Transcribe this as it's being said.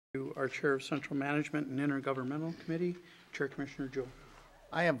To our Chair of Central Management and Intergovernmental Committee, Chair Commissioner Jewell.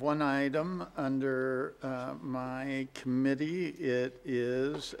 I have one item under my committee. It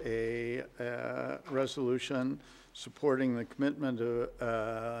is a resolution supporting the commitment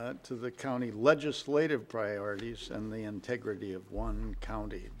to the county legislative priorities and the integrity of one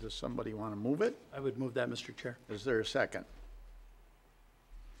county. Does somebody want to move it? I would move that, Mr. Chair. Is there a second?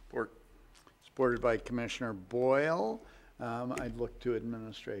 Support. Supported by Commissioner Boyle. I'd look to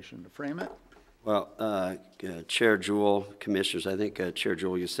administration to frame it. Well, Chair Jewell, Commissioners, I think Chair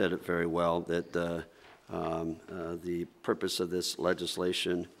Jewell, you said it very well, that the purpose of this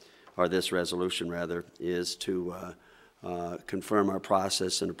legislation, or this resolution rather, is to confirm our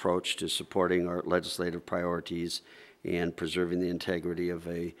process and approach to supporting our legislative priorities and preserving the integrity of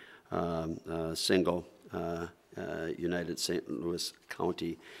a single United St. Louis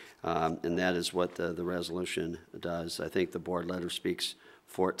County. And that is what the resolution does. I think the board letter speaks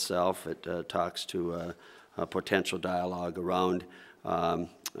for itself. It talks to a potential dialogue around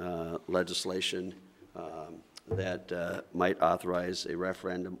legislation that might authorize a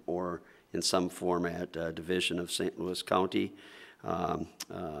referendum or in some format division of St. Louis County.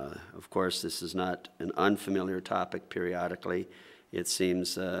 Of course, this is not an unfamiliar topic periodically. It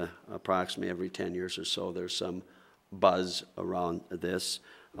seems approximately every 10 years or so there's some buzz around this.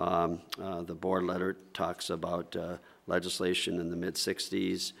 The board letter talks about legislation in the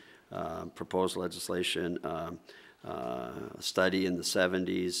mid-60s, proposed legislation, study in the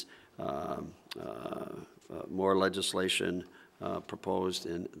 70s, more legislation proposed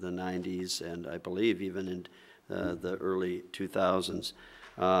in the 90s, and I believe even in the early 2000s.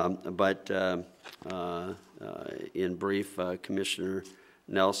 In brief, Commissioner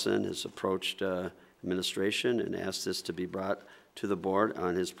Nelson has approached administration and asked this to be brought to the board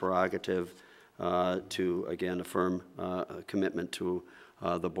on his prerogative to, again, affirm a commitment to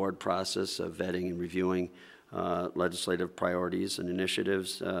the board process of vetting and reviewing legislative priorities and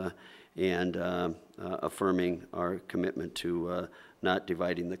initiatives and affirming our commitment to not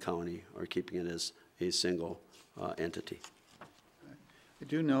dividing the county or keeping it as a single entity. I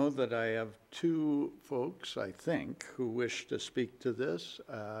do know that I have two folks, I think, who wish to speak to this.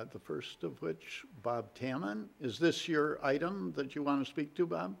 The first of which, Bob Tamman. Is this your item that you want to speak to,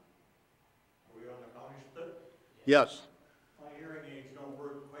 Bob? Are we on the county split? Yes. My hearing aids don't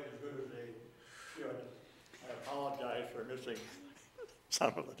work quite as good as they should. I apologize for missing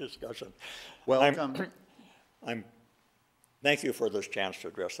some of the discussion. Welcome. Thank you for this chance to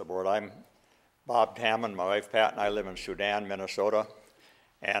address the board. I'm Bob Tamman. My wife Pat and I live in Sudan, Minnesota.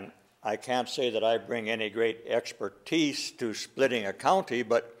 And I can't say that I bring any great expertise to splitting a county,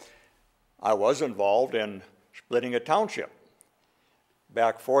 but I was involved in splitting a township.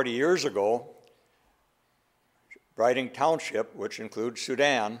 Back 40 years ago, Briding Township, which includes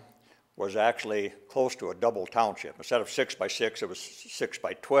Sudan, was actually close to a double township. Instead of 6 by 6, it was 6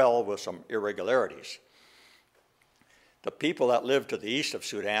 by 12 with some irregularities. The people that lived to the east of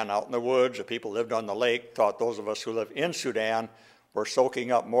Sudan, out in the woods, the people who lived on the lake, thought those of us who live in Sudan were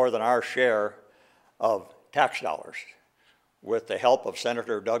soaking up more than our share of tax dollars. With the help of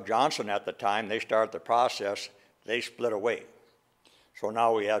Senator Doug Johnson at the time, they started the process, they split away. So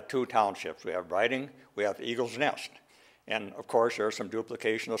now we have two townships. We have Briding, we have Eagles Nest. And of course there's some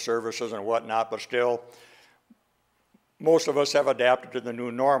duplication of services and whatnot, but still, most of us have adapted to the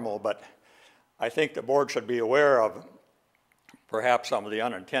new normal, but I think the board should be aware of perhaps some of the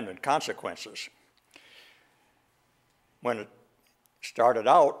unintended consequences. When it started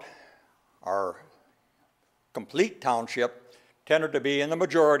out, our complete township tended to be in the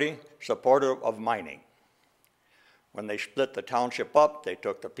majority supportive of mining. When they split the township up, they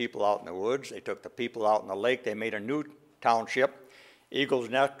took the people out in the woods, they took the people out in the lake, they made a new township,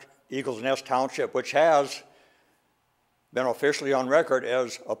 Eagles Nest Township, which has been officially on record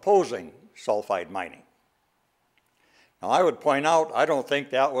as opposing sulfide mining. Now I would point out, I don't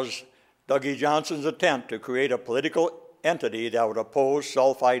think that was Dougie Johnson's attempt to create a political entity that would oppose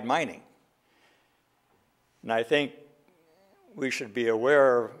sulfide mining. And I think we should be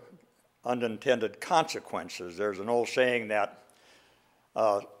aware of unintended consequences. There's an old saying that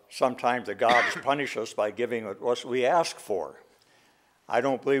sometimes the gods punish us by giving what we ask for. I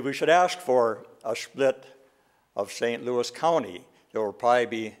don't believe we should ask for a split of St. Louis County. There will probably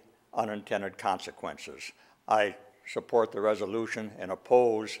be unintended consequences. I support the resolution and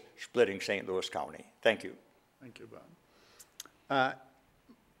oppose splitting St. Louis County. Thank you. Thank you, Bob.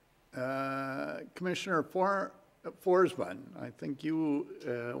 Commissioner Forsman, I think you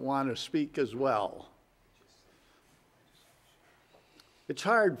want to speak as well. It's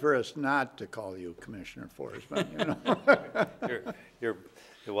hard for us not to call you Commissioner Forsman, you know.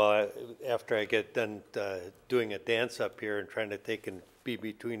 Well, after I get done doing a dance up here and trying to take and be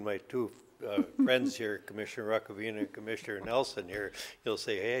between my two friends here, Commissioner Ruckavina and Commissioner Nelson here, you'll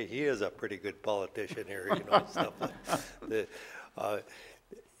say, hey, he is a pretty good politician here, you know, stuff like that.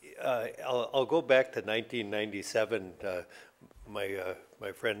 I'll go back to 1997.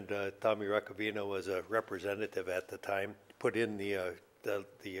 My friend Tommy Ruckavina was a representative at the time, put in the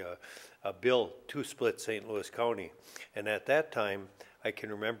bill to split St. Louis County, and at that time, I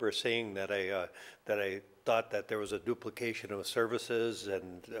can remember saying that I thought that there was a duplication of services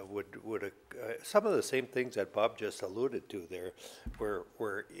and would some of the same things that Bob just alluded to there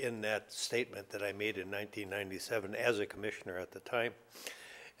were in that statement that I made in 1997 as a commissioner at the time.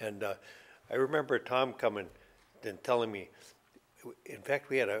 And I remember Tom coming and telling me, in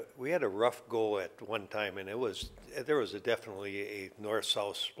fact, we had a rough go at one time, and there was definitely a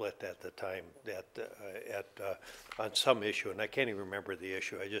north-south split at the time on some issue, and I can't even remember the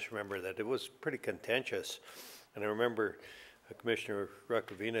issue. I just remember that it was pretty contentious, and I remember Commissioner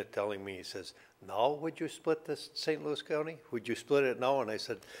Ruckavina telling me, he says, "Now would you split this St. Louis County? Would you split it now?" And I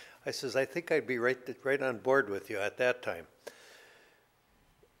says, I think I'd be right on board with you at that time.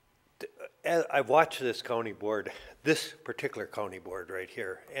 I've watched this county board, this particular county board right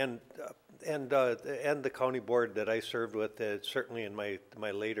here, and the county board that I served with, certainly in my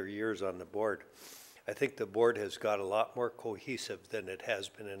later years on the board. I think the board has got a lot more cohesive than it has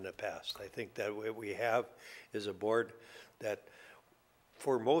been in the past. I think that what we have is a board that,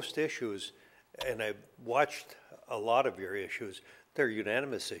 for most issues, and I've watched a lot of your issues, they're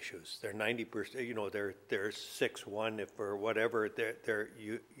unanimous issues. They're 90%. You know, they're 6-1 if or whatever.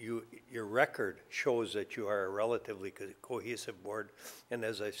 Your record shows that you are a relatively cohesive board. And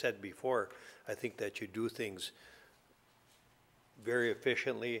as I said before, I think that you do things very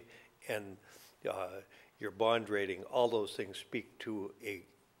efficiently, and your bond rating, all those things speak to a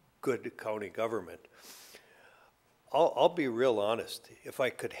good county government. I'll be real honest. If I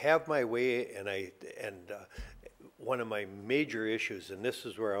could have my way, and one of my major issues, and this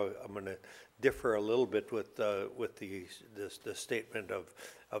is where I'm going to differ a little bit with the statement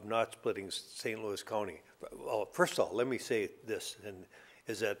of not splitting St. Louis County. Well, first of all, let me say this, and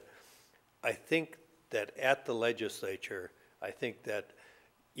is that I think that at the legislature, I think that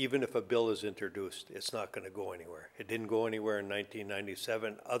even if a bill is introduced, it's not going to go anywhere. It didn't go anywhere in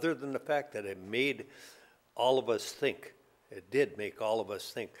 1997, other than the fact that it made all of us think. It did make all of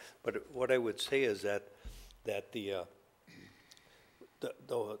us think. But what I would say is that the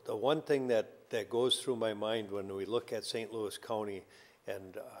one thing that goes through my mind when we look at St. Louis County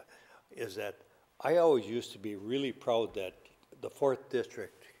and is that I always used to be really proud that the 4th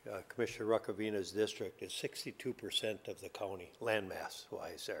district, Commissioner Ruckavina's district, is 62% of the county landmass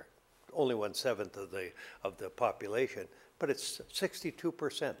wise there. Only 1/7 of the population, but it's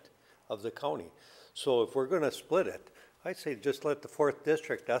 62% of the county. So if we're going to split it, I'd say just let the 4th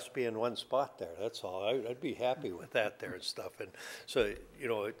district, us be in one spot there. That's all. I'd be happy with that there and stuff. And so, you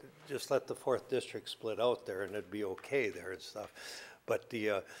know, just let the 4th district split out there, and it'd be okay there and stuff. But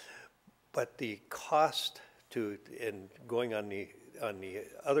the cost in going on the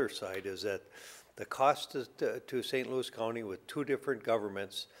other side is that the cost to St. Louis County with 2 different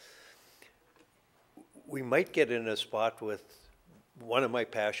governments, we might get in a spot with. One of my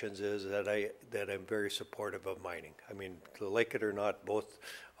passions is that I'm very supportive of mining. I mean, to like it or not, both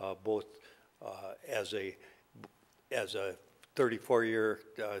as a 34-year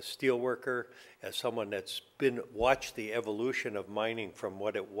steel worker, as someone that's watched the evolution of mining from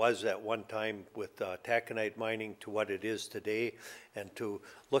what it was at one time with taconite mining to what it is today, and to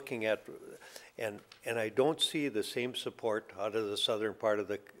looking at, and I don't see the same support out of the southern part of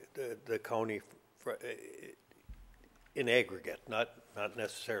the county in aggregate, not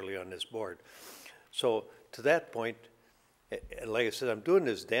necessarily on this board. So to that point, and like I said, I'm doing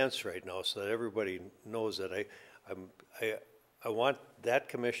this dance right now so that everybody knows that I want that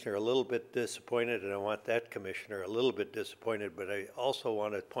commissioner a little bit disappointed, and I want that commissioner a little bit disappointed. But I also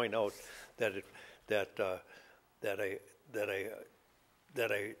want to point out that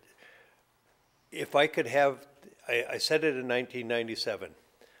if I could have, I said it in 1997.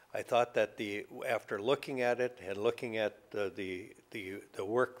 I thought that after looking at it and looking at the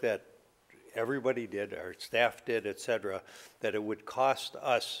work that everybody did, our staff did, et cetera, that it would cost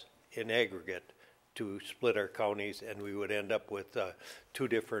us in aggregate to split our counties, and we would end up with two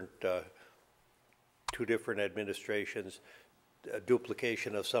different administrations, a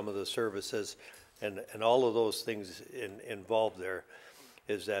duplication of some of the services, and all of those things involved there.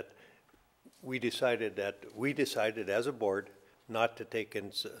 Is that we decided as a board not to take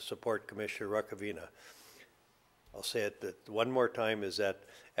and support Commissioner Ruckavina. I'll say it one more time, is that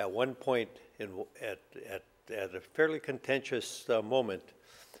at one point at a fairly contentious moment,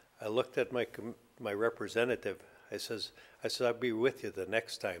 I looked at my representative. I said, I'll be with you the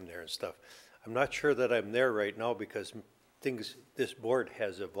next time there and stuff. I'm not sure that I'm there right now because this board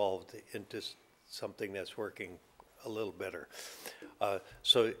has evolved into something that's working a little better.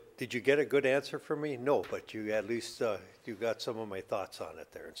 So did you get a good answer from me? No, but you at least, you got some of my thoughts on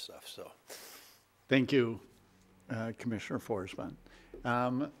it there and stuff, so. Thank you, Commissioner Forsman.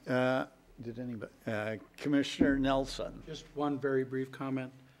 Did anybody, Commissioner Nelson? Just one very brief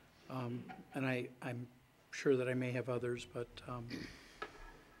comment, and I'm sure that I may have others, but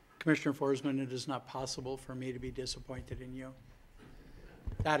Commissioner Forsman, it is not possible for me to be disappointed in you.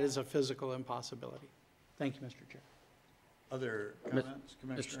 That is a physical impossibility. Thank you, Mr. Chair. Other comments,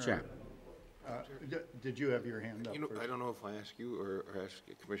 Commissioner? Mr. Chair. Did you have your hand up? You know, first? I don't know if I ask you or ask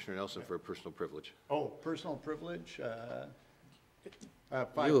Commissioner Nelson for a personal privilege. Oh, personal privilege?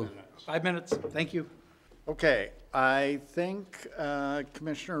 5 You. minutes. 5 minutes, thank you. Okay, I think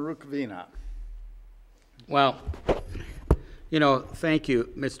Commissioner Rukavina. Well, you know, thank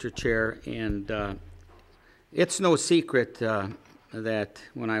you, Mr. Chair, and it's no secret that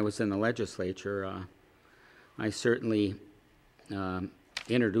when I was in the legislature, I certainly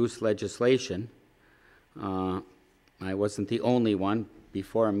introduced legislation. I wasn't the only one.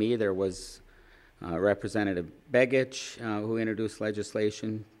 Before me, there was Representative Begich, who introduced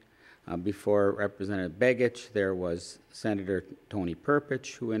legislation. Before Representative Begich, there was Senator Tony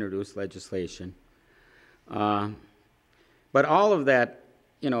Perpich, who introduced legislation. But all of that,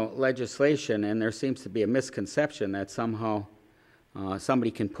 you know, legislation, and there seems to be a misconception that somehow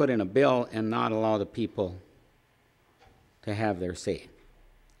somebody can put in a bill and not allow the people to have their say.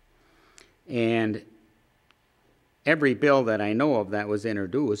 And every bill that I know of that was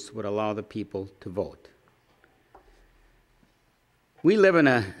introduced would allow the people to vote. We live in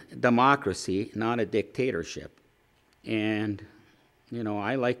a democracy, not a dictatorship. And, you know,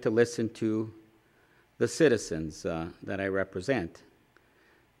 I like to listen to the citizens that I represent,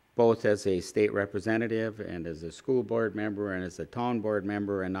 both as a state representative and as a school board member and as a town board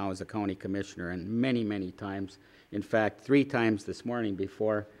member and now as a county commissioner, and many, many times. In fact, 3 times this morning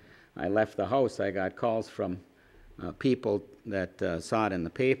before I left the house, I got calls from people that saw it in the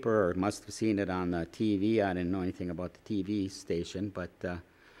paper or must have seen it on the TV. I didn't know anything about the TV station, but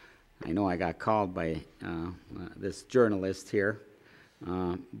I know I got called by this journalist here.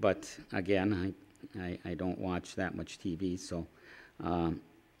 But again, I don't watch that much TV, so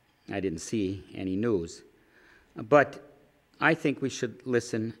I didn't see any news. But I think we should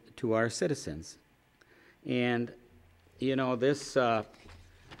listen to our citizens. And, you know, this, I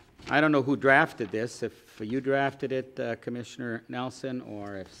don't know who drafted this, if you drafted it, Commissioner Nelson,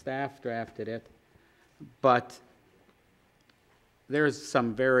 or if staff drafted it, but there's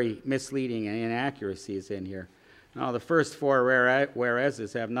some very misleading and inaccuracies in here. Now, the first 4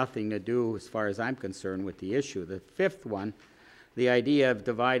 whereases have nothing to do, as far as I'm concerned, with the issue. The 5th one, the idea of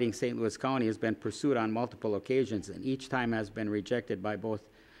dividing St. Louis County, has been pursued on multiple occasions and each time has been rejected by both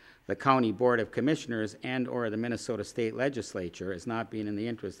the County Board of Commissioners and or the Minnesota State Legislature as not being in the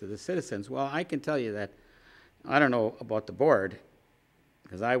interest of the citizens. Well, I can tell you that, I don't know about the board,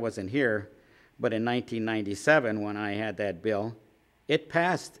 because I wasn't here, but in 1997 when I had that bill, it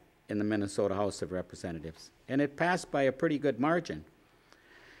passed in the Minnesota House of Representatives, and it passed by a pretty good margin.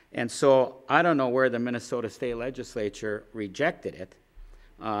 And so I don't know where the Minnesota State Legislature rejected it.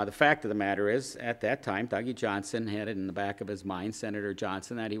 The fact of the matter is, at that time, Dougie Johnson had it in the back of his mind, Senator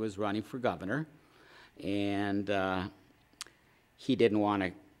Johnson, that he was running for governor, and he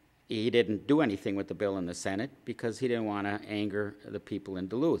didn't do anything with the bill in the Senate because he didn't want to anger the people in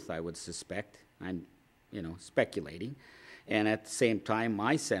Duluth, I would suspect. I'm, you know, speculating. And at the same time,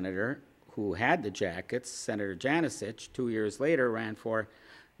 my senator, who had the jackets, Senator Janicic, 2 years later ran for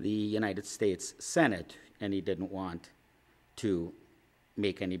the United States Senate, and he didn't want to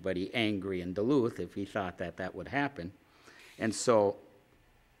make anybody angry in Duluth if he thought that that would happen. And so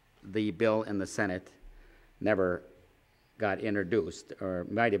the bill in the Senate never got introduced, or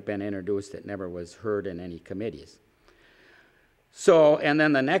might have been introduced. It never was heard in any committees. So, and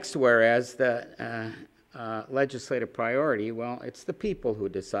then the next whereas, the legislative priority, well, it's the people who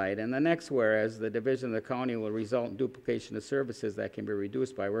decide. And the next whereas, the division of the county will result in duplication of services that can be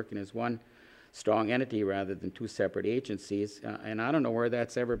reduced by working as one strong entity rather than 2 separate agencies. And I don't know where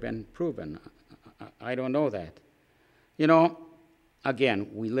that's ever been proven. I don't know that. You know, again,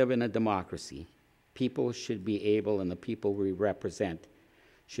 we live in a democracy. People should be able, and the people we represent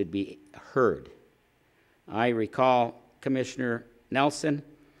should be heard. I recall, Commissioner Nelson,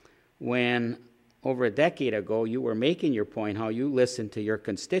 when over a decade ago, you were making your point how you listened to your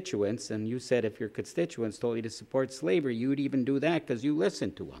constituents, and you said if your constituents told you to support slavery, you'd even do that because you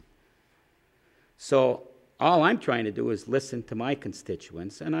listened to them. So all I'm trying to do is listen to my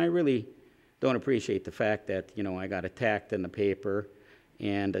constituents, and I really don't appreciate the fact that, you know, I got attacked in the paper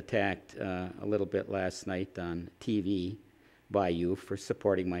and attacked a little bit last night on TV by you for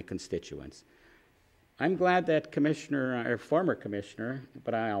supporting my constituents. I'm glad that former Commissioner,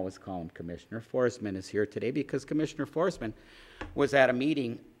 but I always call him Commissioner, Forsman is here today, because Commissioner Forsman was at a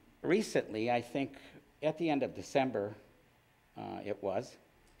meeting recently, I think at the end of December it was,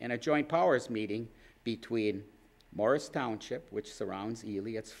 in a joint powers meeting between Morris Township, which surrounds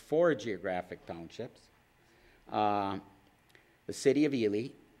Ely. It's 4 geographic townships. The city of Ely,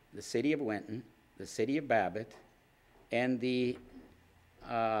 the city of Winton, the city of Babbitt, and the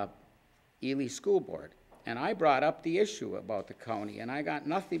Ely School Board. And I brought up the issue about the county, and I got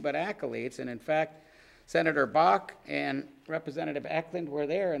nothing but accolades. And in fact, Senator Bach and Representative Eklund were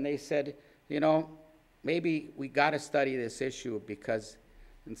there, and they said, you know, maybe we got to study this issue, because,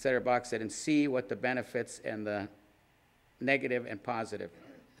 and Senator Bach said, and see what the benefits and the negative and positive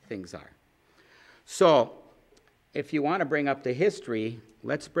things are. So if you want to bring up the history,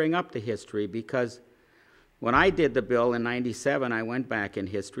 let's bring up the history, because when I did the bill in '97, I went back in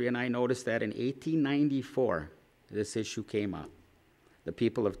history, and I noticed that in 1894, this issue came up. The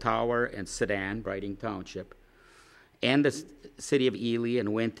people of Tower and Sedan, Brighting Township, and the city of Ely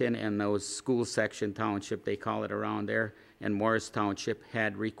and Winton and those school section township, they call it around there, and Morris Township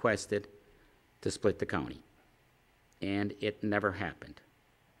had requested to split the county. And it never happened.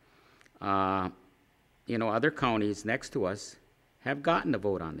 You know, other counties next to us have gotten a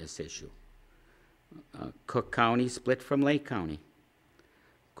vote on this issue. Cook County split from Lake County.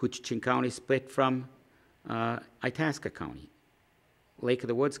 Coochin County split from Itasca County. Lake of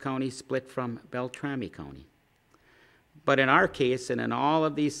the Woods County split from Beltrami County. But in our case, and in all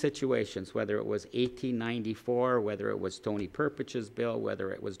of these situations, whether it was 1894, whether it was Tony Perpich's bill,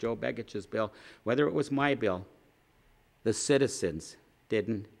 whether it was Joe Begich's bill, whether it was my bill, the citizens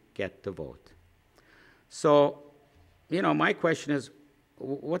didn't get to vote. So, you know, my question is,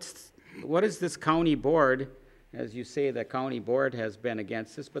 what is this county board, as you say, the county board has been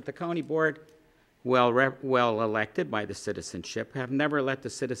against this, but the county board, well elected by the citizenship, have never let the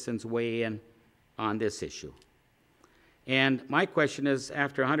citizens weigh in on this issue. And my question is,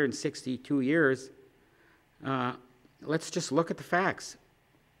 after 162 years, let's just look at the facts.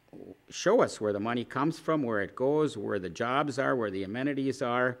 Show us where the money comes from, where it goes, where the jobs are, where the amenities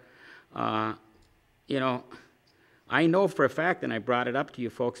are. You know, I know for a fact, and I brought it up to you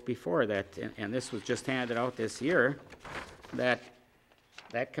folks before, that, and this was just handed out this year, that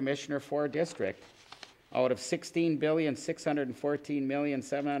Commissioner 4 district, out of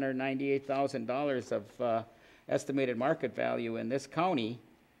 $16,614,798,000 of estimated market value in this county,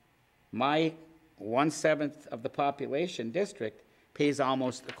 my 1/7 of the population district pays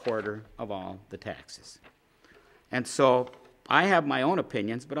almost a quarter of all the taxes. And so I have my own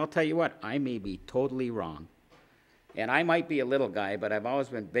opinions, but I'll tell you what, I may be totally wrong. And I might be a little guy, but I've always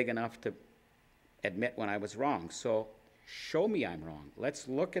been big enough to admit when I was wrong. So show me I'm wrong. Let's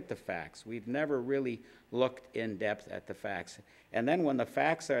look at the facts. We've never really looked in depth at the facts. And then when the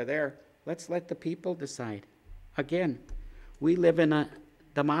facts are there, let's let the people decide. Again, we live in a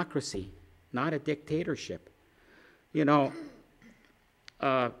democracy, not a dictatorship. You know,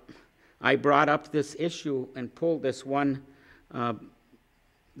 I brought up this issue and pulled this one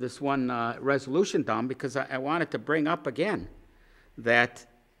resolution down because I wanted to bring up again that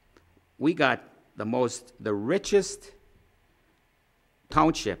we got the richest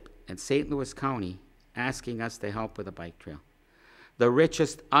township in St. Louis County asking us to help with a bike trail. The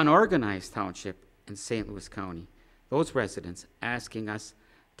richest unorganized township in St. Louis County, those residents asking us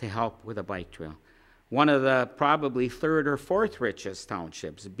to help with a bike trail. One of the probably 3rd or 4th richest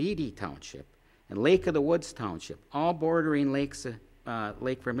townships, Beatty Township, and Lake of the Woods Township, all bordering Lake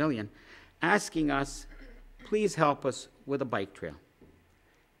Vermilion, asking us, please help us with a bike trail.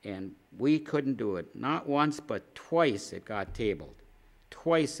 And we couldn't do it. Not once, but twice it got tabled.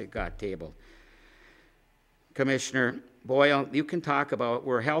 Twice it got tabled. Commissioner Boyle, you can talk about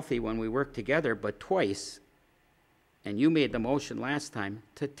we're healthy when we work together, but twice, and you made the motion last time,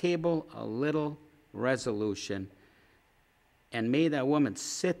 to table a little resolution and made that woman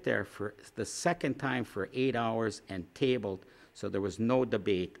sit there for the second time for 8 hours and tabled, so there was no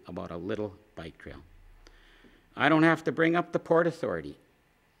debate about a little bike trail. I don't have to bring up the Port Authority.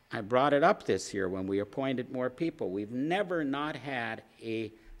 I brought it up this year when we appointed more people. We've never not had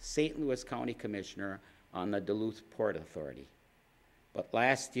a St. Louis County Commissioner on the Duluth Port Authority. But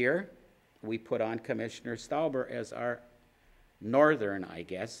last year, we put on Commissioner Stauber as our northern, I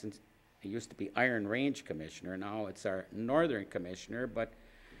guess, and it used to be Iron Range Commissioner, now it's our northern commissioner, but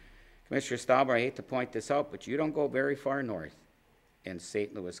Commissioner Stauber, I hate to point this out, but you don't go very far north in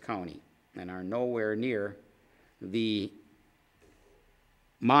St. Louis County and are nowhere near the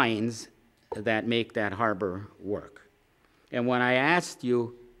mines that make that harbor work. And when I asked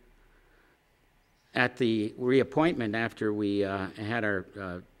you at the reappointment after we had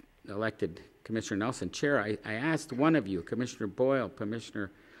our elected Commissioner Nelson chair, I asked one of you, Commissioner Boyle,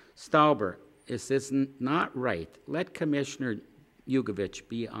 Commissioner Stauber, is this not right? Let Commissioner Yugovich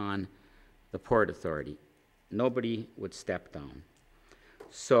be on the Port Authority. Nobody would step down.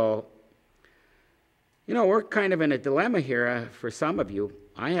 So, you know, we're kind of in a dilemma here for some of you.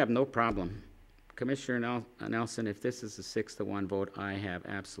 I have no problem. Commissioner Nelson, if this is a 6-1 vote, I have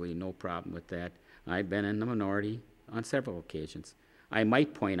absolutely no problem with that. I've been in the minority on several occasions. I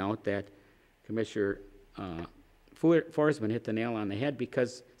might point out that Commissioner Forsman hit the nail on the head,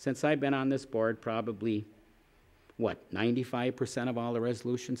 because since I've been on this board, probably, 95% of all the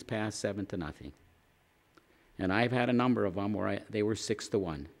resolutions passed 7-0. And I've had a number of them where they were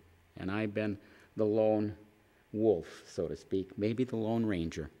 6-1. And I've been the lone wolf, so to speak, maybe the lone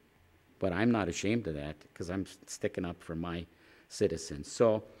ranger. But I'm not ashamed of that, because I'm sticking up for my citizens.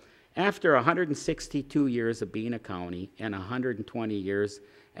 So after 162 years of being a county and 120 years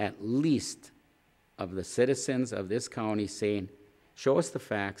at least of the citizens of this county saying, show us the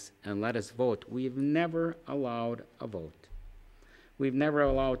facts and let us vote, we've never allowed a vote. We've never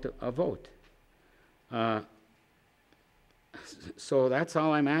allowed a vote. So that's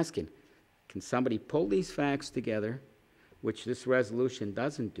all I'm asking. Can somebody pull these facts together, which this resolution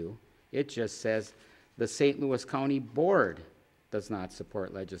doesn't do? It just says the St. Louis County Board does not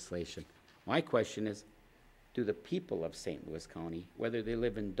support legislation. My question is, do the people of St. Louis County, whether they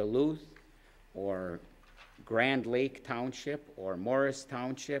live in Duluth or Grand Lake Township or Morris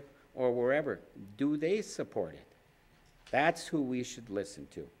Township or wherever, do they support it? That's who we should listen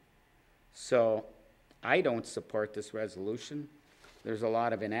to. So I don't support this resolution. There's a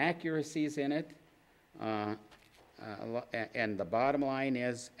lot of inaccuracies in it. And the bottom line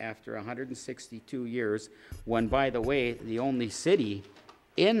is, after 162 years, when, by the way, the only city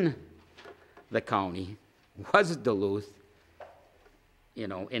in the county was Duluth,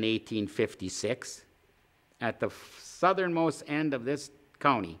 in 1856, at the southernmost end of this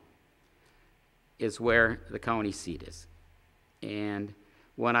county is where the county seat is. And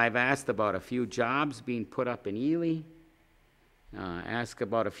when I've asked about a few jobs being put up in Ely, ask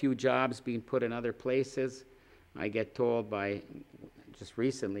about a few jobs being put in other places, I get told just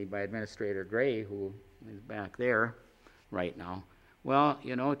recently by Administrator Gray, who is back there right now, well,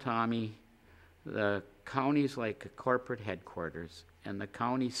 Tommy, the county's like a corporate headquarters, and the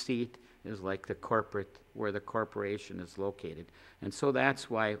county seat is like the corporate, where the corporation is located. And so that's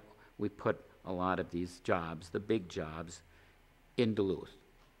why we put a lot of these jobs, the big jobs, in Duluth.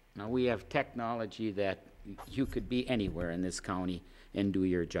 Now, we have technology that you could be anywhere in this county and do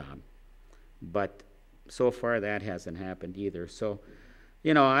your job. But so far, that hasn't happened either. So,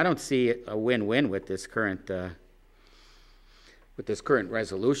 I don't see a win-win with this current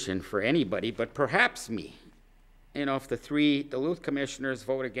resolution for anybody, but perhaps me. If the 3 Duluth commissioners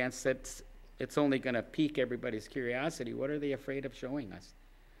vote against it, it's only going to pique everybody's curiosity. What are they afraid of showing us?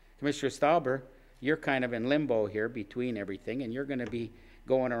 Commissioner Stauber, you're kind of in limbo here between everything, and you're going to be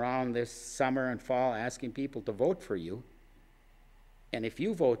going around this summer and fall asking people to vote for you. And if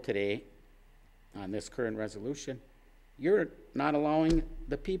you vote today on this current resolution, you're not allowing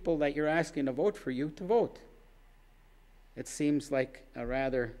the people that you're asking to vote for you to vote. It seems like a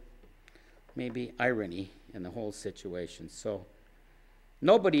rather maybe irony in the whole situation. So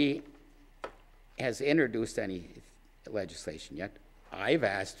nobody has introduced any legislation yet. I've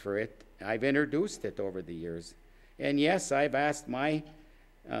asked for it. I've introduced it over the years. And yes, I've asked my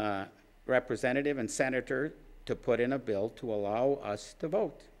representative and senator to put in a bill to allow us to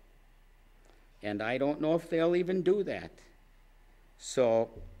vote. And I don't know if they'll even do that. So,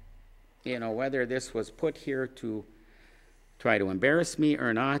 whether this was put here to try to embarrass me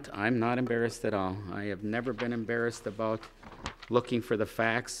or not, I'm not embarrassed at all. I have never been embarrassed about looking for the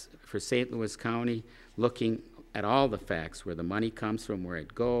facts for St. Louis County, looking at all the facts, where the money comes from, where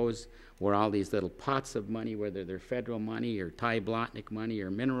it goes, where all these little pots of money, whether they're federal money or Ty Blotnick money or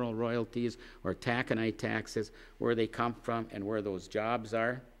mineral royalties or taconite taxes, where they come from and where those jobs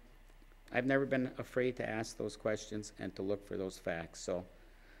are. I've never been afraid to ask those questions and to look for those facts. So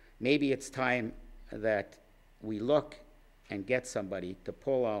maybe it's time that we look and get somebody to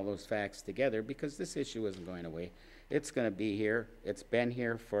pull all those facts together, because this issue isn't going away. It's gonna be here. It's been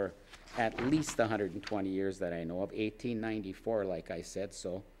here for at least 120 years that I know of, 1894, like I said,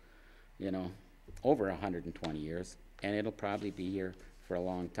 so, you know, over 120 years. And it'll probably be here for a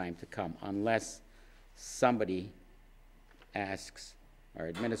long time to come, unless somebody asks our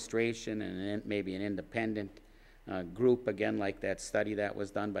administration and maybe an independent group, again, like that study that was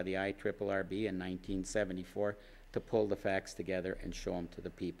done by the IRRB in 1974, to pull the facts together and show them to the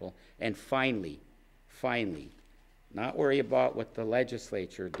people. And finally, not worry about what the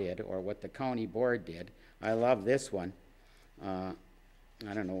legislature did or what the county board did. I love this one. I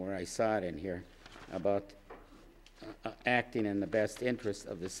don't know where I saw it in here, about acting in the best interest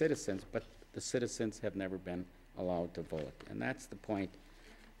of the citizens, but the citizens have never been allowed to vote. And that's the point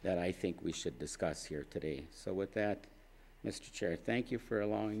that I think we should discuss here today. So with that, Mr. Chair, thank you for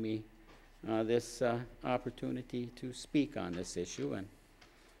allowing me this opportunity to speak on this issue.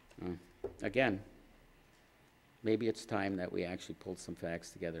 And again, maybe it's time that we actually pull some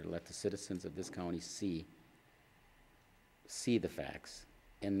facts together to let the citizens of this county see the facts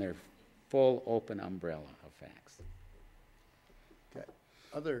in their full open umbrella of facts. Okay.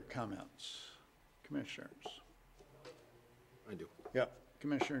 Other comments? Commissioners? I do. Yep.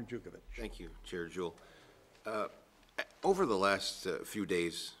 Commissioner Jukovich. Thank you, Chair Jewell. Over the last few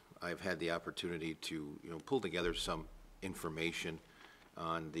days, I've had the opportunity to, pull together some information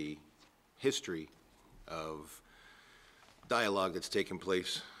on the history of dialogue that's taken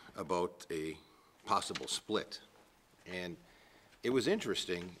place about a possible split. And it was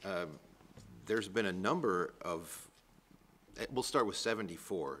interesting. There's been a number of, we'll start with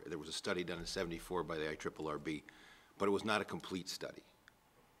 74. There was a study done in 74 by the IRRB, but it was not a complete study.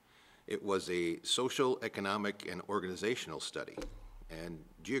 It was a social, economic, and organizational study. And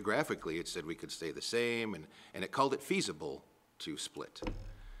geographically, it said we could stay the same, and it called it feasible to split.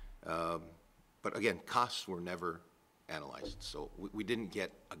 But again, costs were never analyzed. So we didn't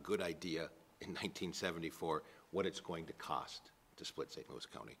get a good idea in 1974 what it's going to cost to split St. Louis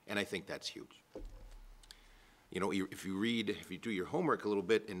County. And I think that's huge. If you do your homework a little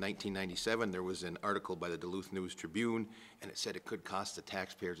bit, in 1997, there was an article by the Duluth News Tribune, and it said it could cost the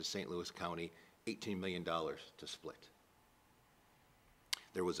taxpayers of St. Louis County $18 million to split.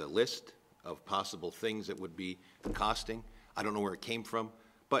 There was a list of possible things that would be costing. I don't know where it came from,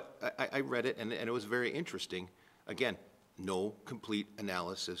 but I read it, and it was very interesting. Again, no complete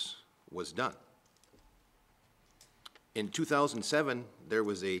analysis was done. In 2007, there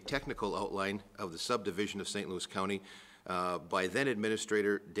was a technical outline of the subdivision of St. Louis County by then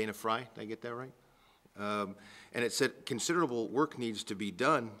Administrator Dana Fry. Did I get that right? And it said considerable work needs to be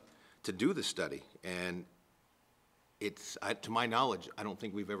done to do the study. And to my knowledge, I don't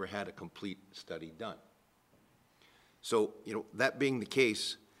think we've ever had a complete study done. So, that being the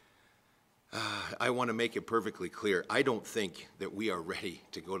case, I want to make it perfectly clear. I don't think that we are ready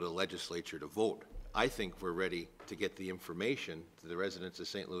to go to the legislature to vote. I think we're ready to get the information to the residents of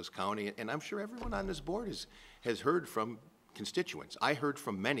St. Louis County, and I'm sure everyone on this board has heard from constituents. I heard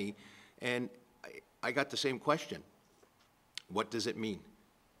from many, and I got the same question. What does it mean?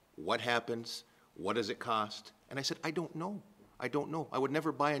 What happens? What does it cost? And I said, I don't know. I don't know. I would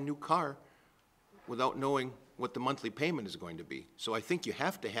never buy a new car without knowing what the monthly payment is going to be. So I think you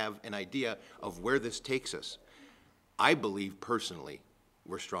have to have an idea of where this takes us. I believe personally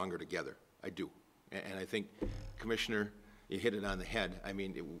we're stronger together. I do. And I think, Commissioner, you hit it on the head. I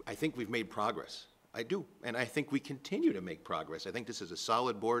mean, I think we've made progress. I do. And I think we continue to make progress. I think this is a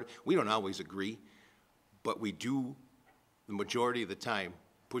solid board. We don't always agree, but we do, the majority of the time,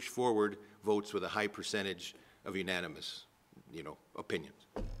 push forward votes with a high percentage of unanimous, opinions.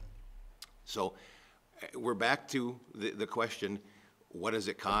 So we're back to the question, what does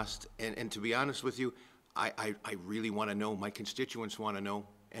it cost? And to be honest with you, I really want to know. My constituents want to know.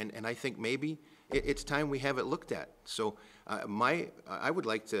 And I think maybe it's time we have it looked at. So I would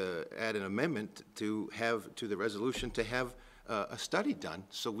like to add an amendment to the resolution to have a study done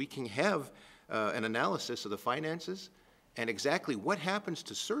so we can have an analysis of the finances and exactly what happens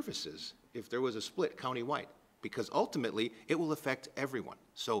to services if there was a split countywide, because ultimately it will affect everyone.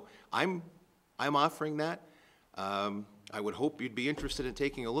 So I'm offering that. I would hope you'd be interested in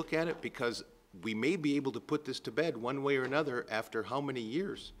taking a look at it, because we may be able to put this to bed one way or another after how many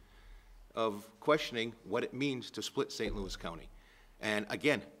years of questioning what it means to split St. Louis County. And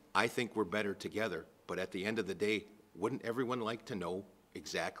again, I think we're better together, but at the end of the day, wouldn't everyone like to know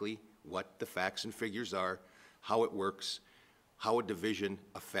exactly what the facts and figures are, how it works, how a division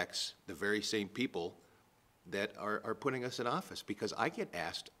affects the very same people that are putting us in office? Because I get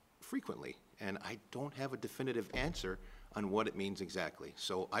asked frequently, and I don't have a definitive answer on what it means exactly.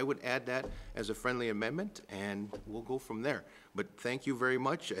 So I would add that as a friendly amendment, and we'll go from there. But thank you very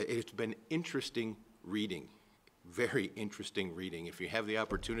much. It's been interesting reading, very interesting reading. If you have the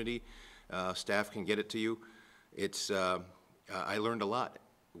opportunity, staff can get it to you. It's, I learned a lot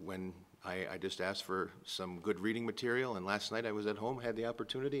when I just asked for some good reading material, and last night I was at home, had the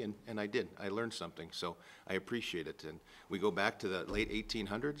opportunity, and I did. I learned something, so I appreciate it. And we go back to the late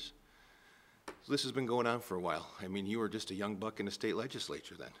 1800s. So this has been going on for a while. I mean, you were just a young buck in the state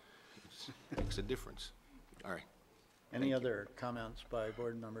legislature then. It makes a difference. All right. Any other comments by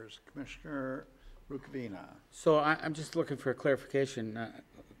board members? Commissioner Rukavina. So I'm just looking for a clarification.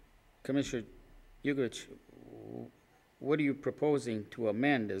 Commissioner Jugovich, what are you proposing to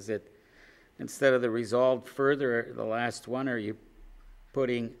amend? Is it, instead of the resolved further, the last one, are you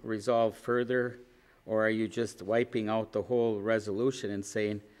putting resolved further? Or are you just wiping out the whole resolution and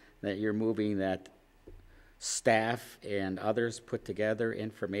saying that you're moving that staff and others put together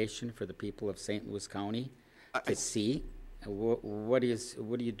information for the people of St. Louis County to see? What are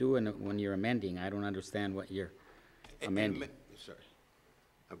you doing when you're amending? I don't understand what you're amending. Sorry.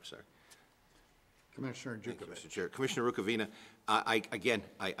 I'm sorry. Commissioner Thank you, Jukovich. Mr. Chair. Commissioner Rukavina, I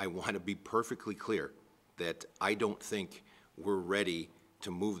want to be perfectly clear that I don't think we're ready to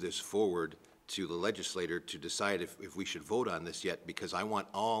move this forward to the legislator to decide if we should vote on this yet, because I want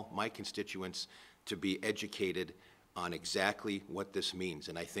all my constituents to be educated on exactly what this means.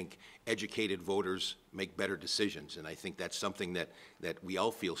 And I think educated voters make better decisions. And I think that's something that we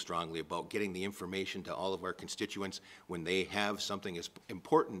all feel strongly about, getting the information to all of our constituents when they have something as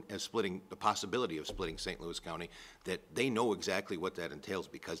important as the possibility of splitting St. Louis County, that they know exactly what that entails,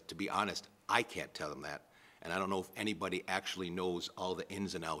 because to be honest, I can't tell them that. And I don't know if anybody actually knows all the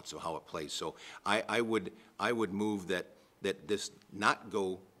ins and outs of how it plays. So I would move that this not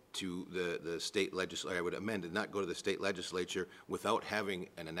go to the state legislature. I would amend it, not go to the state legislature without having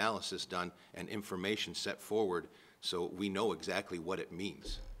an analysis done and information set forward so we know exactly what it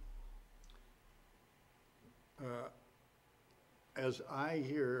means. As I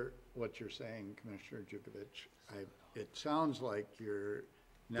hear what you're saying, Commissioner Jukovich, it sounds like you're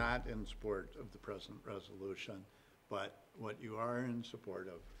not in support of the present resolution, but what you are in support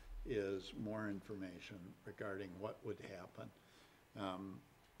of is more information regarding what would happen.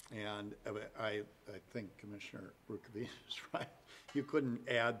 And I think Commissioner Rukavina is right. You couldn't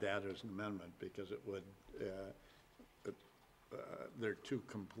add that as an amendment because it would, they're two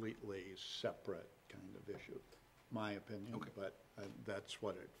completely separate kind of issues, my opinion, okay. But that's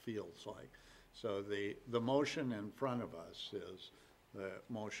what it feels like. So the motion in front of us is the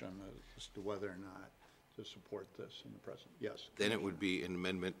motion as to whether or not to support this in the present. Yes. Then it would be an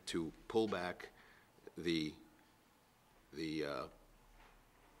amendment to pull back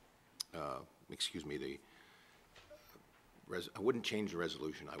I wouldn't change the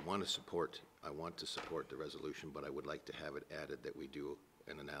resolution. I want to support the resolution, but I would like to have it added that we do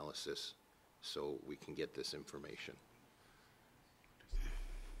an analysis so we can get this information.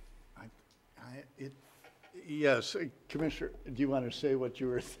 Yes, Commissioner, do you want to say what you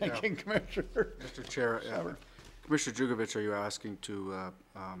were thinking, yeah. Commissioner? Mr. Chair, Commissioner Jugovich, are you asking to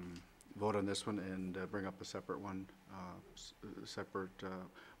vote on this one and bring up a separate one, separate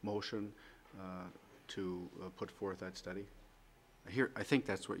motion to put forth that study? I think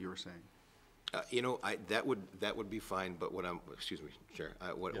that's what you were saying. You know, that would be fine, but excuse me, Chair,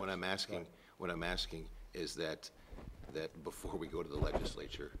 what I'm asking is that before we go to the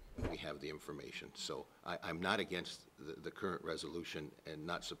legislature, we have the information. So I'm not against the current resolution and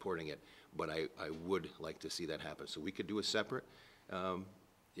not supporting it, but I would like to see that happen. So we could do a separate,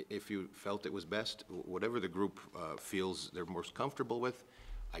 if you felt it was best, whatever the group feels they're most comfortable with.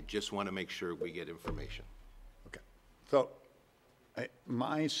 I just want to make sure we get information. Okay. So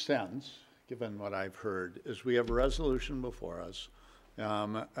my sense, given what I've heard, is we have a resolution before us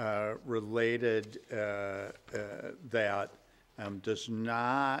related that does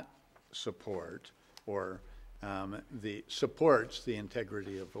not support or supports the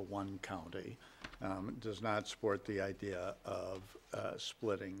integrity of a one county, does not support the idea of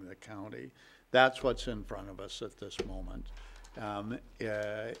splitting the county. That's what's in front of us at this moment.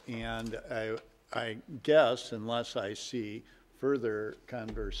 And I guess, unless I see further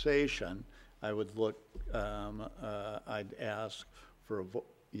conversation, I would look, I'd ask for a vote.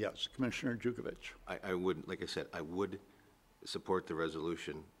 Yes, Commissioner Jugovich. I would, like I said, I would support the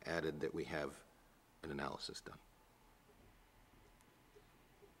resolution added that we have an analysis done.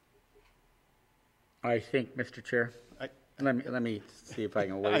 I think, Mr. Chair, let me see if I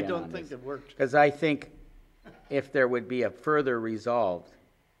can weigh in on this. I don't think it worked. Because I think if there would be a further resolved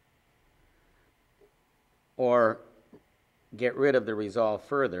or get rid of the resolve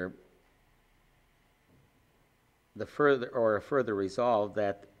further, a further resolve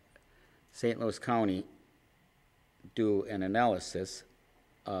that St. Louis County do an analysis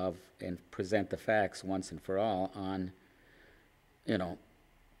of and present the facts once and for all on, you know,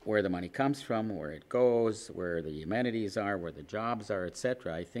 where the money comes from, where it goes, where the amenities are, where the jobs are, et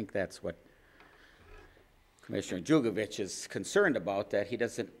cetera. I think that's what Commissioner Jugovich is concerned about, that he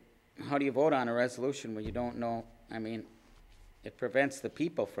doesn't, how do you vote on a resolution when you don't know? I mean, it prevents the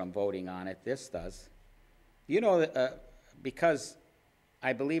people from voting on it. This does. You know, because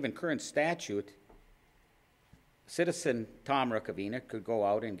I believe in current statute, citizen Tom Rukavina could go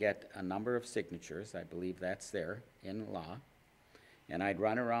out and get a number of signatures. I believe that's there in law. And I'd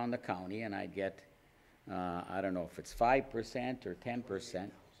run around the county and I'd get, I don't know if it's 5% or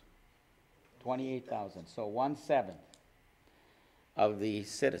 10%, 28,000. So 1/7 of the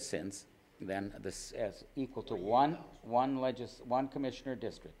citizens, then this is equal to one commissioner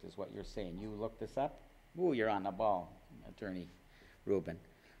district is what you're saying. You look this up? Ooh, you're on the ball, Attorney Rubin.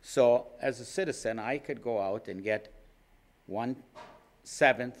 So as a citizen, I could go out and get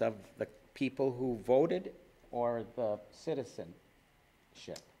 1/7 of the people who voted or the citizenship.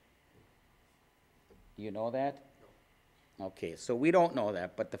 Do you know that? No. Okay, so we don't know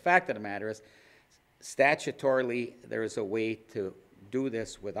that, but the fact of the matter is, statutorily, there is a way to do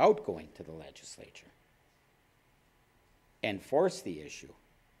this without going to the legislature and force the issue.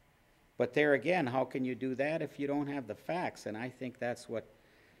 But there again, how can you do that if you don't have the facts? And I think that's what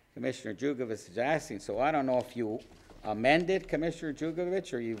Commissioner Jugovich is asking. So I don't know if you amend it, Commissioner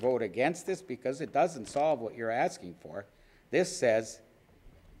Jugovich, or you vote against this, because it doesn't solve what you're asking for. This says,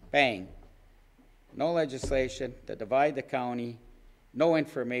 bang, no legislation to divide the county, no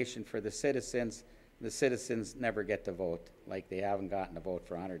information for the citizens. The citizens never get to vote, like they haven't gotten to vote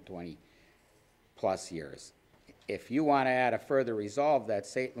for 120 plus years. If you want to add a further resolve that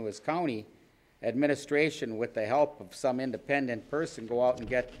St. Louis County administration, with the help of some independent person, go out and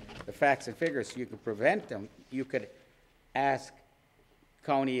get the facts and figures so you can prevent them, you could ask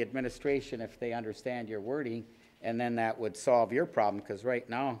county administration if they understand your wording, and then that would solve your problem, because right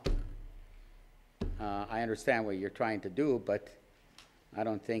now, I understand what you're trying to do, but I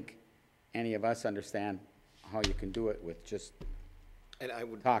don't think any of us understand how you can do it with just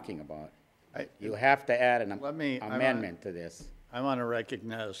talking about it. You have to add an amendment to this. I want to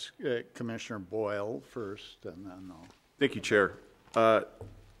recognize Commissioner Boyle first, and then I'll. Thank you, Chair.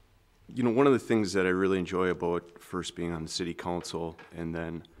 You know, one of the things that I really enjoy about first being on the City Council and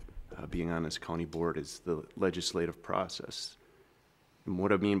then being on this county board is the legislative process. And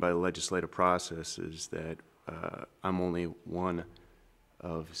what I mean by the legislative process is that I'm only one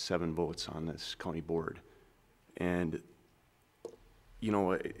of 7 votes on this county board. And, you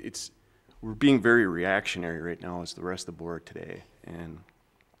know, we're being very reactionary right now as the rest of the board today. And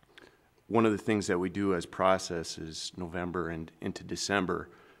one of the things that we do as process is November and into December,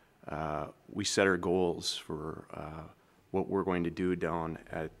 we set our goals for what we're going to do down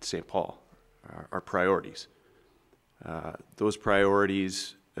at St. Paul, our priorities. Those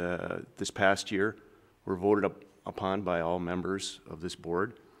priorities this past year were voted upon by all members of this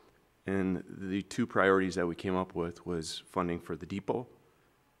board. And the 2 priorities that we came up with was funding for the depot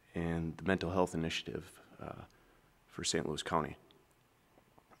and the mental health initiative for St. Louis County.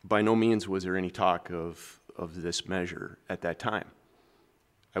 By no means was there any talk of this measure at that time.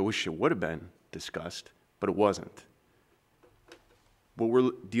 I wish it would have been discussed, but it wasn't. What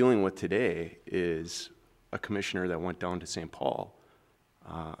we're dealing with today is a commissioner that went down to St. Paul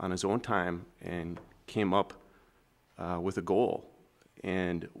on his own time and came up with a goal,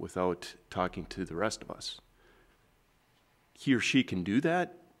 and without talking to the rest of us. He or she can do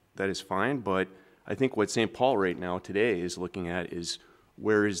that. That is fine, but I think what St. Paul right now today is looking at is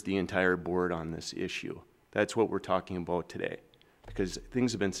where is the entire board on this issue. That's what we're talking about today, because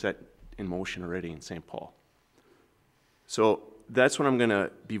things have been set in motion already in St. Paul. So that's what I'm going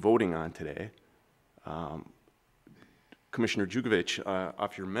to be voting on today. Commissioner Jugovich,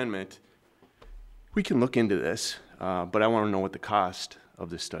 off your amendment, we can look into this, but I want to know what the cost of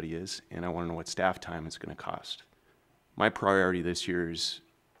this study is, and I want to know what staff time it's going to cost. My priority this year is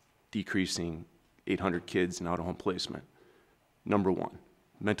decreasing 800 kids in out-of-home placement. Number 1.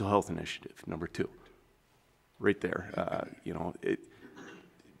 Mental health initiative. Number 2. Right there. You know,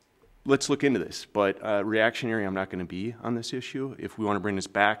 let's look into this. But reactionary, I'm not going to be on this issue. If we want to bring this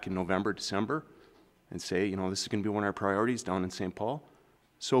back in November, December, and say, you know, this is going to be one of our priorities down in St. Paul,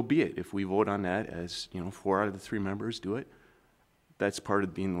 so be it. If we vote on that as, you know, 4 out of the 3 members do it, that's part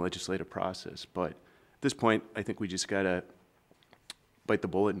of being the legislative process. But at this point, I think we just got to bite the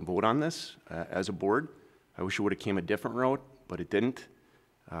bullet and vote on this as a board. I wish it would have came a different route, but it didn't.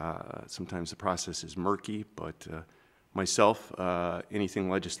 Sometimes the process is murky, but myself, anything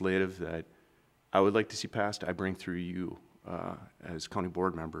legislative that I would like to see passed, I bring through you as county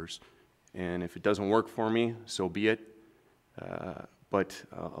board members. And if it doesn't work for me, so be it. But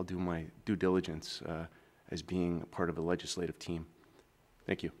I'll do my due diligence as being a part of a legislative team.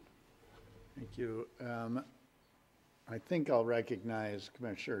 Thank you. Thank you. I think I'll recognize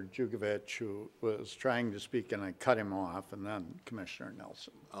Commissioner Jugovich, who was trying to speak, and I cut him off, and then Commissioner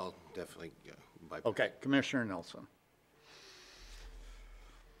Nelson. I'll definitely bypass. Okay, Commissioner Nelson.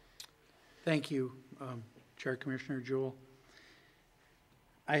 Thank you, Chair Commissioner Jewell.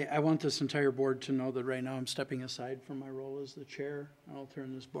 I want this entire board to know that right now I'm stepping aside from my role as the chair, and I'll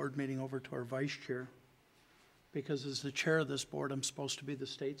turn this board meeting over to our vice chair, because as the chair of this board, I'm supposed to be the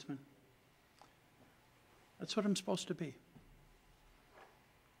statesman. That's what I'm supposed to be.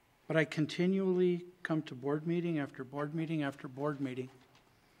 But I continually come to board meeting after board meeting after board meeting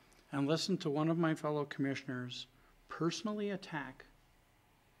and listen to one of my fellow commissioners personally attack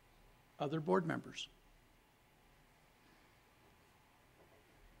other board members.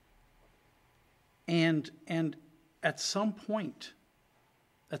 And at some point,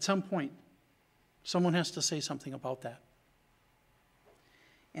 someone has to say something about that.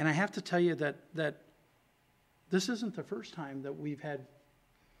 And I have to tell you that this isn't the first time that we've had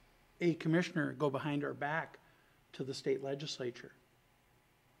a commissioner go behind our back to the state legislature.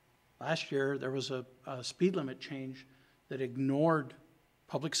 Last year, there was a speed limit change that ignored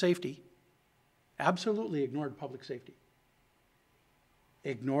public safety, absolutely ignored public safety,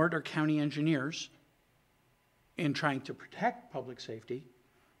 ignored our county engineers in trying to protect public safety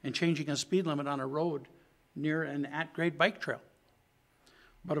and changing a speed limit on a road near an at-grade bike trail.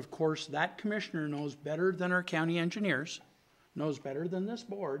 But of course, that commissioner knows better than our county engineers, knows better than this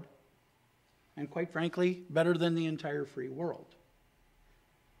board, and quite frankly, better than the entire free world.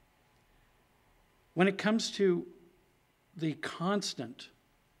 When it comes to the constant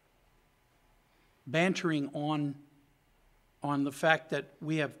bantering on the fact that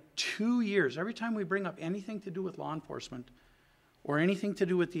we have 2 years, every time we bring up anything to do with law enforcement or anything to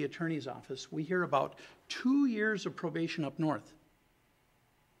do with the attorney's office, we hear about 2 years of probation up north.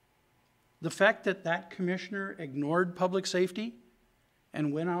 The fact that that commissioner ignored public safety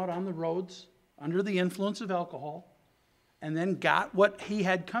and went out on the roads under the influence of alcohol and then got what he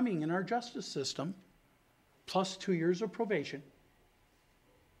had coming in our justice system, plus 2 years of probation,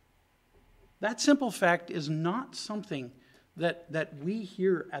 that simple fact is not something that we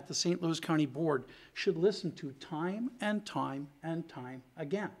here at the St. Louis County Board should listen to time and time and time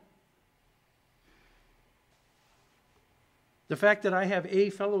again. The fact that I have a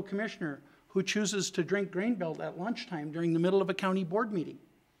fellow commissioner who chooses to drink Grain Belt at lunchtime during the middle of a county board meeting.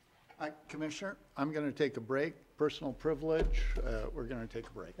 Commissioner, I'm going to take a break. Personal privilege. We're going to take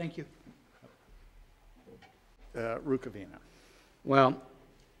a break. Thank you. Rukavina. Well,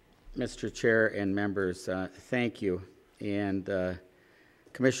 Mr. Chair and members, thank you. And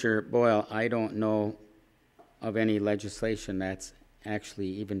Commissioner Boyle, I don't know of any legislation that's actually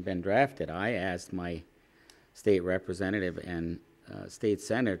even been drafted. I asked my state representative and state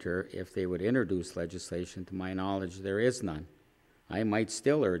senator if they would introduce legislation. To my knowledge, there is none. I might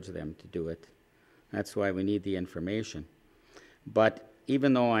still urge them to do it. That's why we need the information. But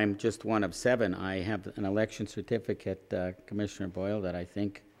even though I'm just one of 7, I have an election certificate, Commissioner Boyle, that I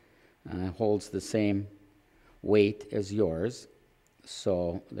think holds the same weight as yours.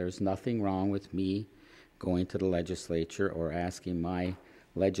 So there's nothing wrong with me going to the legislature or asking my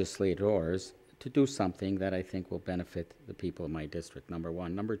legislators to do something that I think will benefit the people of my district, number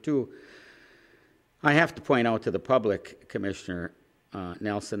one. Number two, I have to point out to the public, Commissioner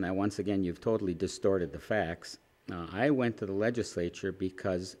Nelson, that once again you've totally distorted the facts. I went to the legislature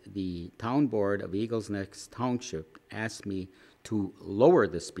because the town board of Eagles Nest Township asked me to lower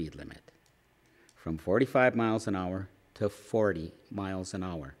the speed limit from 45 miles an hour to 40 miles an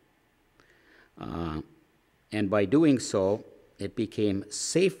hour. And by doing so, it became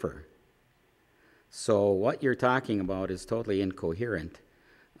safer. So what you're talking about is totally incoherent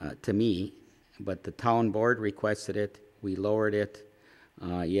to me, but the town board requested it. We lowered it.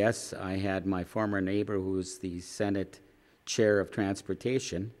 Yes, I had my former neighbor, who's the Senate Chair of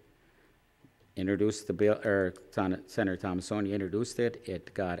Transportation, introduced the bill, or Senator Tomasoni introduced it.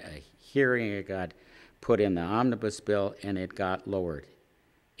 It got a hearing, it got put in the omnibus bill, and it got lowered.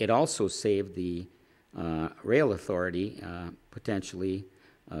 It also saved the rail authority potentially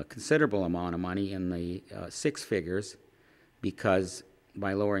a considerable amount of money in the 6 figures, because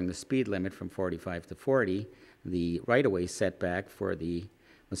by lowering the speed limit from 45 to 40, the right-of-way setback for the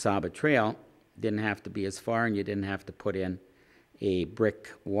Mesaba Trail didn't have to be as far, and you didn't have to put in a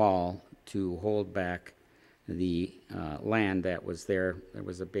brick wall to hold back the land that was there. There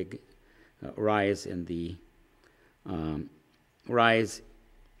was a big rise in the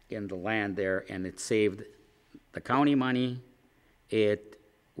land there, and it saved the county money. It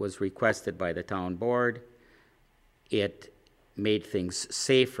was requested by the town board. It made things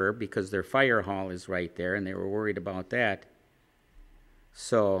safer because their fire hall is right there, and they were worried about that.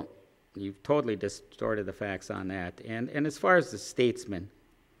 So you've totally distorted the facts on that. And as far as the statesman,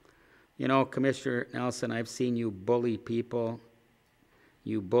 you know, Commissioner Nelson, I've seen you bully people.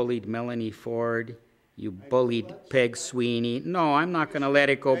 You bullied Melanie Ford. You bullied Peg Sweeney. No, I'm not going to let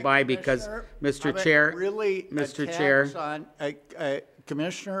it go by because, Mr. Chair, Really, Mr. Chair. on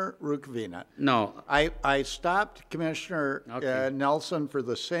Commissioner Rukavina. No. I stopped Commissioner Okay. Nelson for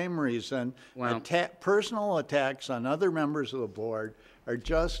the same reason. Well- Personal attacks on other members of the board are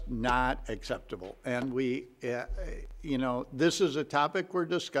just not acceptable. And we, you know, this is a topic we're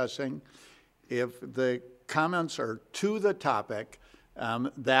discussing. If the comments are to the topic,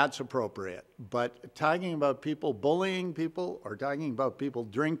 that's appropriate. But talking about people bullying people or talking about people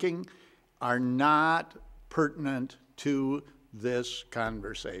drinking are not pertinent to this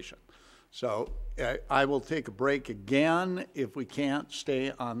conversation. So I will take a break again if we can't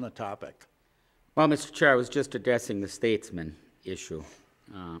stay on the topic. Well, Mr. Chair, I was just addressing the statesman issue.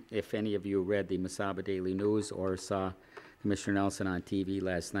 If any of you read the Mesaba Daily News or saw Commissioner Nelson on TV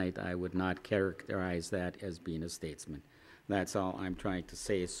last night, I would not characterize that as being a statesman. That's all I'm trying to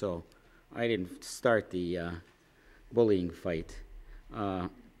say. So I didn't start the bullying fight.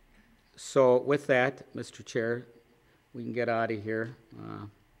 So with that, Mr. Chair, we can get out of here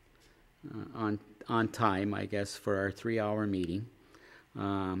on time, I guess, for our 3-hour meeting.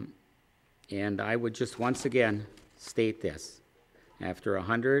 And I would just once again state this. After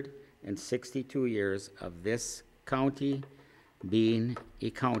 162 years of this county being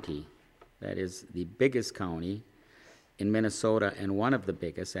a county that is the biggest county in Minnesota and one of the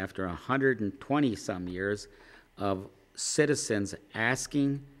biggest, after 120-some years of citizens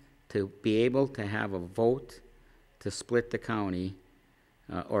asking to be able to have a vote to split the county,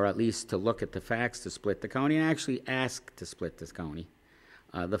 or at least to look at the facts to split the county, and actually ask to split this county.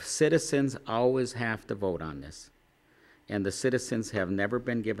 The citizens always have to vote on this, and the citizens have never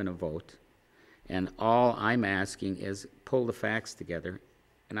been given a vote. And all I'm asking is pull the facts together.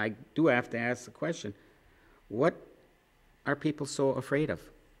 And I do have to ask the question, what are people so afraid of?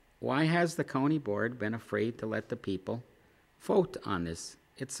 Why has the county board been afraid to let the people vote on this?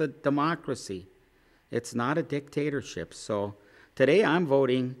 It's a democracy. It's not a dictatorship. So today I'm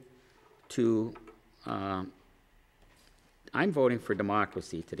voting for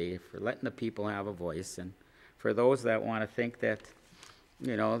democracy today, for letting the people have a voice. And for those that want to think that,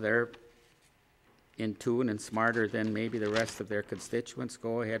 you know, they're in tune and smarter than maybe the rest of their constituents,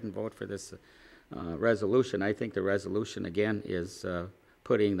 go ahead and vote for this resolution. I think the resolution, again, is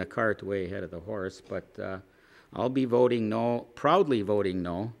putting the cart way ahead of the horse, but I'll be voting no, proudly voting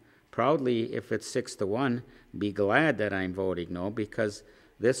no. Proudly, if it's 6-1, be glad that I'm voting no, because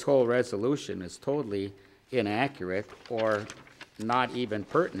this whole resolution is totally inaccurate or not even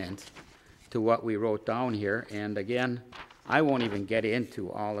pertinent to what we wrote down here. And again, I won't even get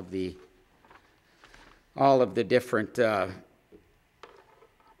into all of the different,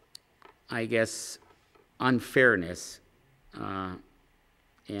 I guess, unfairness.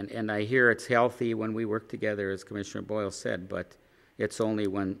 And I hear it's healthy when we work together, as Commissioner Boyle said, but it's only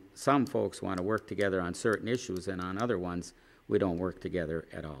when some folks want to work together on certain issues, and on other ones, we don't work together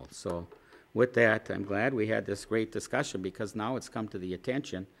at all. So with that, I'm glad we had this great discussion, because now it's come to the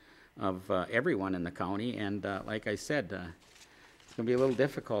attention of everyone in the county. And like I said, it's going to be a little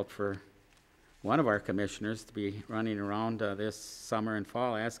difficult for one of our commissioners to be running around this summer and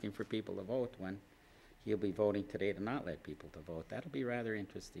fall asking for people to vote when he'll be voting today to not let people to vote. That'll be rather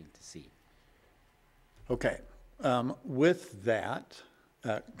interesting to see. Okay. With that,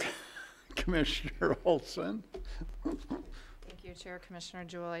 Commissioner Olson. Thank you, Chair. Commissioner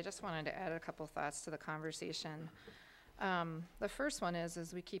Jewell, I just wanted to add a couple thoughts to the conversation. The first one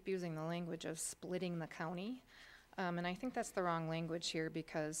is we keep using the language of splitting the county. And I think that's the wrong language here,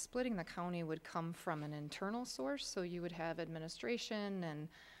 because splitting the county would come from an internal source. So you would have administration and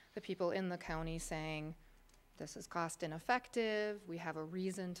the people in the county saying, this is cost ineffective. We have a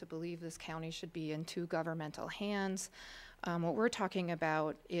reason to believe this county should be in 2 governmental hands. What we're talking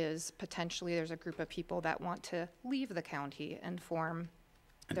about is potentially there's a group of people that want to leave the county and form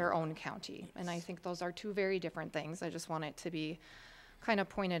their own county. And I think those are 2 very different things. I just want it to be kind of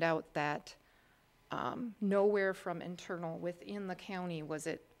pointed out that nowhere from internal within the county was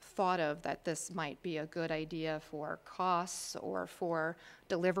it thought of that this might be a good idea for costs or for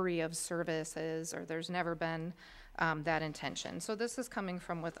delivery of services, or there's never been that intention. So this is coming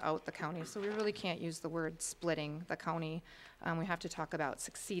from without the county, so we really can't use the word splitting the county. We have to talk about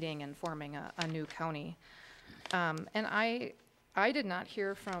succeeding and forming a new county. And I did not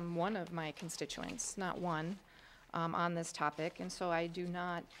hear from one of my constituents, not one, on this topic, and so I do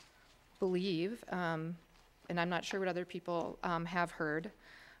not believe, and I'm not sure what other people have heard,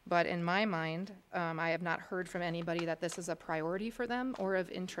 but in my mind, I have not heard from anybody that this is a priority for them or of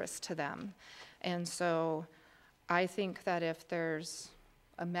interest to them. And so I think that if there's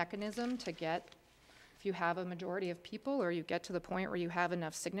a mechanism to get, if you have a majority of people or you get to the point where you have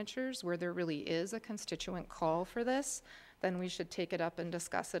enough signatures where there really is a constituent call for this, then we should take it up and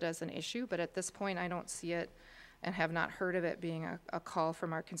discuss it as an issue. But at this point, I don't see it and have not heard of it being a call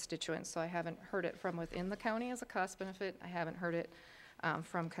from our constituents. So I haven't heard it from within the county as a cost benefit. I haven't heard it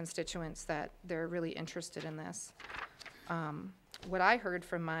from constituents that they're really interested in this. What I heard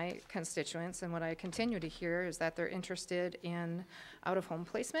from my constituents and what I continue to hear is that they're interested in out-of-home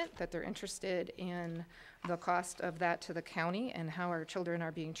placement, that they're interested in the cost of that to the county and how our children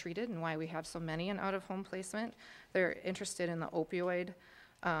are being treated and why we have so many in out-of-home placement. They're interested in the opioid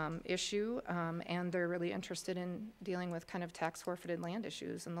issue, and they're really interested in dealing with kind of tax forfeited land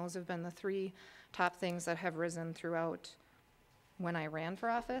issues. And those have been the three top things that have risen throughout when I ran for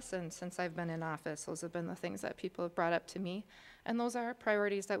office, and since I've been in office, those have been the things that people have brought up to me, and those are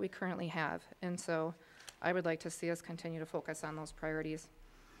priorities that we currently have. And so I would like to see us continue to focus on those priorities.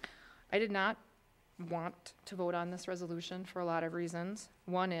 I did not want to vote on this resolution for a lot of reasons.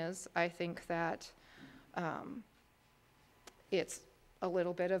 One is I think that it's a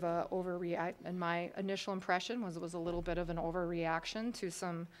little bit of a overreact, and my initial impression was it was a little bit of an overreaction to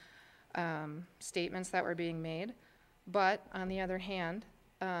some statements that were being made. But on the other hand,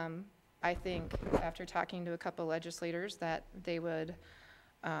 I think after talking to a couple legislators that they would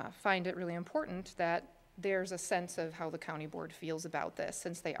find it really important that there's a sense of how the county board feels about this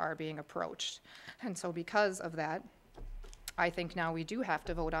since they are being approached. And so because of that, I think now we do have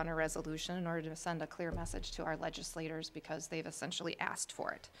to vote on a resolution in order to send a clear message to our legislators because they've essentially asked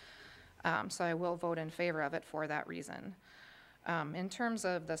for it. So I will vote in favor of it for that reason. In terms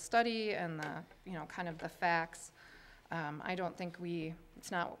of the study and the, kind of the facts, I don't think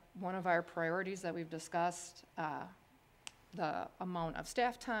it's not one of our priorities that we've discussed, the amount of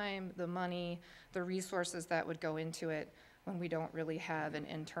staff time, the money, the resources that would go into it when we don't really have an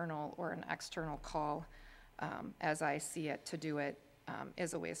internal or an external call, as I see it, to do it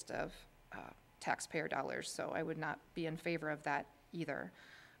is a waste of taxpayer dollars. So I would not be in favor of that either.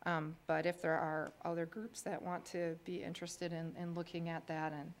 But if there are other groups that want to be interested in looking at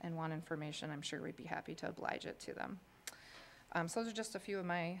that and want information, I'm sure we'd be happy to oblige it to them. So those are just a few of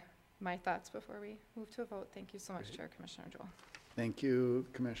my thoughts before we move to a vote. Thank you so much, Chair Commissioner Jewell. Thank you,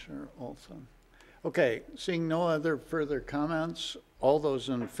 Commissioner Olson. Okay, seeing no other further comments, all those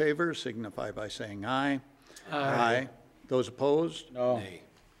in favor signify by saying aye. Aye. Those opposed? No. Nay.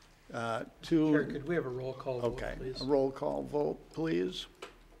 Chair, could we have a roll call vote, Okay, please? a roll call vote, please.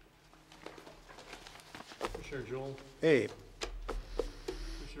 Commissioner Jewell, Aye.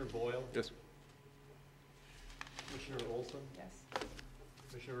 Commissioner Boyle, Yes. Commissioner Olson, Yes.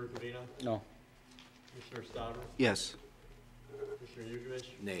 Commissioner Rivera, No. Commissioner Stauber, Yes. Commissioner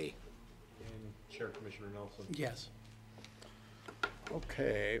Yurkovich, Nay. and Chair Commissioner Nelson. Yes.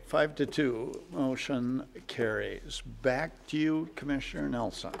 Okay, 5-2, motion carries. Back to you, Commissioner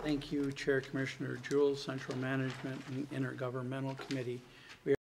Nelson. Thank you, Chair Commissioner Jewell, Central Management and Intergovernmental Committee.